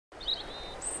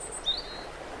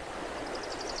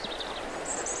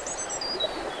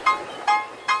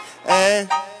Ain't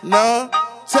no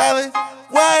telling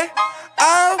what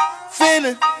I'm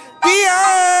finna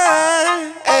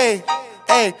beyond. Hey,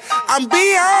 hey, I'm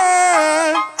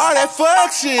beyond all that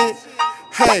fuck shit.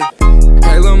 Hey.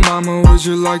 Hey lil' mama, would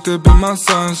you like to be my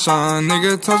sunshine?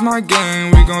 Nigga, touch my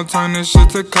game, we gon' turn this shit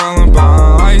to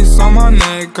Columbine. Ice on my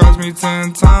neck cost me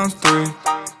 10 times 3.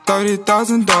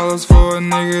 $30,000 for a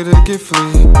nigga to get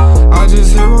free. I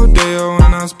just hit Rodeo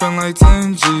and I spent like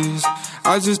 10 G's.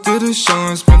 I just did a show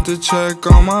and spent the check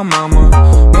on my mama.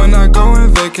 When I go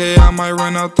and vacay, I might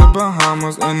run out the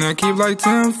Bahamas. And I keep like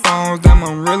 10 phones, damn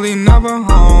I'm really never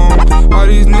home. All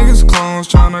these niggas clones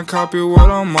tryna copy what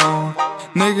I'm on.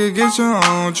 Nigga get your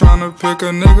own, tryna pick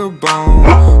a nigga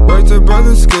bone. Work to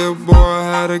brother Skip, boy I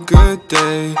had a good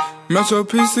day. Metro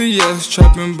PCS,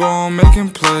 trapping ball, making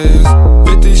plays.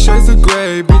 50 shades of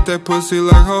gray, beat that pussy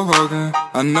like Ho Hogan.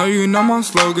 I know you know my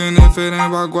slogan, if it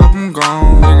ain't about guap, I'm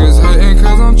gone. Niggas hating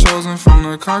cause I'm chosen from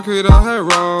the concrete I had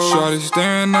rolled. Shorty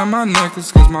staring at my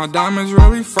necklace cause my diamonds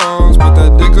really froze. Put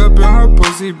that dick up in her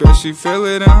pussy, bet she feel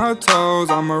it in her toes.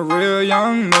 I'm a real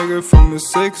young nigga from the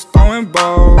 6 throwing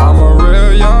balls. I'm a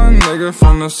real young nigga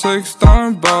from the 6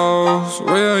 throwing balls.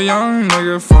 Real young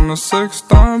nigga from the 6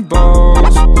 throwing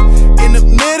balls. In the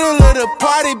middle of the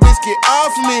party, bitch, get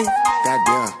off me.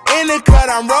 Goddamn. In the cut,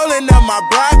 I'm rolling up my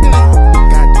broccoli.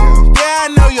 Goddamn. Yeah,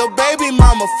 I know your baby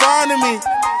mama fond of me.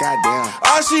 Goddamn.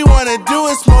 All she wanna do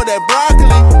is smoke that broccoli.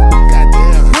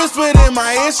 Goddamn. Whispered in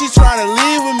my ear, she tryna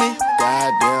leave with me.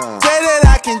 Goddamn. Say that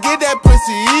I can get that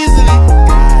pussy easily.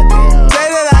 Goddamn. Say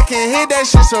that I can hit that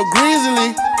shit so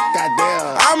greasily.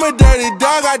 Goddamn. I'm a dirty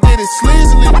dog, I did it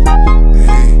sleazily.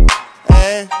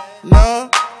 Hey, no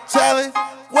telling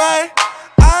what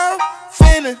I'm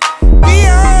finna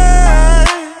beyond.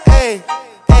 Hey,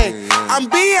 hey, I'm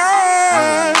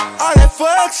beyond all that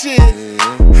fuck shit.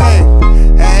 Hey,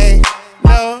 hey,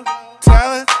 no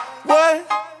telling what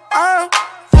I'm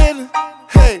finna,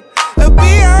 hey,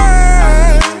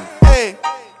 beyond. Hey,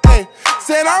 hey,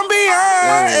 said I'm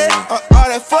beyond all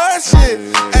that fuck shit.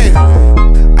 Hey.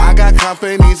 I got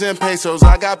companies and pesos,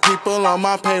 I got people on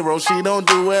my payroll. She don't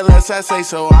do it unless I say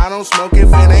so. I don't smoke if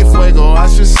it ain't fuego. I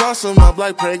should sauce them up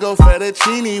like Prego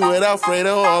fettuccine with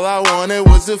Alfredo. All I wanted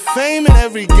was the fame in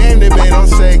every game they made on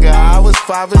Sega. I was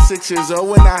 5 or 6 years old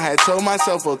when I had told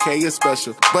myself, okay, you're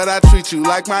special, but I treat you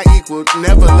like my equal,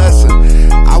 never lesser.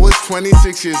 I was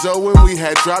 26 years old when we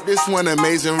had dropped this one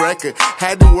amazing record.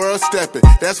 Had the world stepping,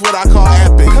 that's what I call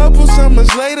epic. Couple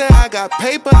summers later, I got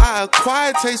paper. I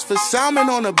acquired taste for salmon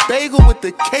on a bagel with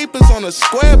the capers on a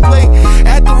square plate.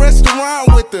 At the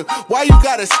restaurant with the why you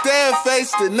gotta stare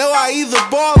face to know I either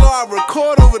ball or I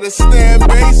record over the stand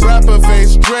bass. Rapper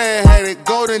face, dread headed,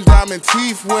 golden diamond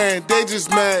teeth wearing. They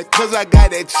just mad cause I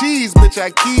got that cheese, bitch,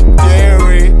 I keep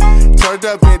daring. Turned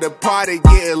up at the party,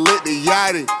 getting lit to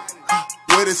Yachty.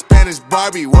 With a Spanish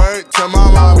Barbie, word to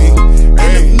my mommy. In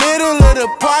the middle of the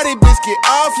party, bitch, get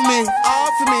off me.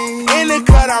 In the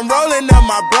cut, I'm rolling up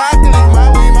my broccoli.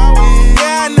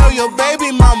 Yeah, I know your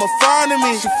baby mama fond of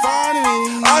me.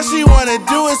 All she wanna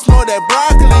do is smoke that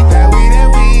broccoli.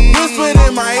 Whispered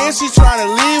in my ear, she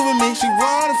tryna leave with me. Say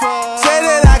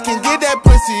that I can get that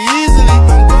pussy easily.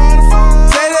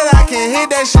 Say that I can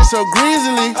hit that shit so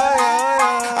greasily.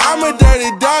 I'm a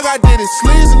dirty dog, I did it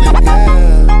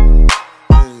sleazily.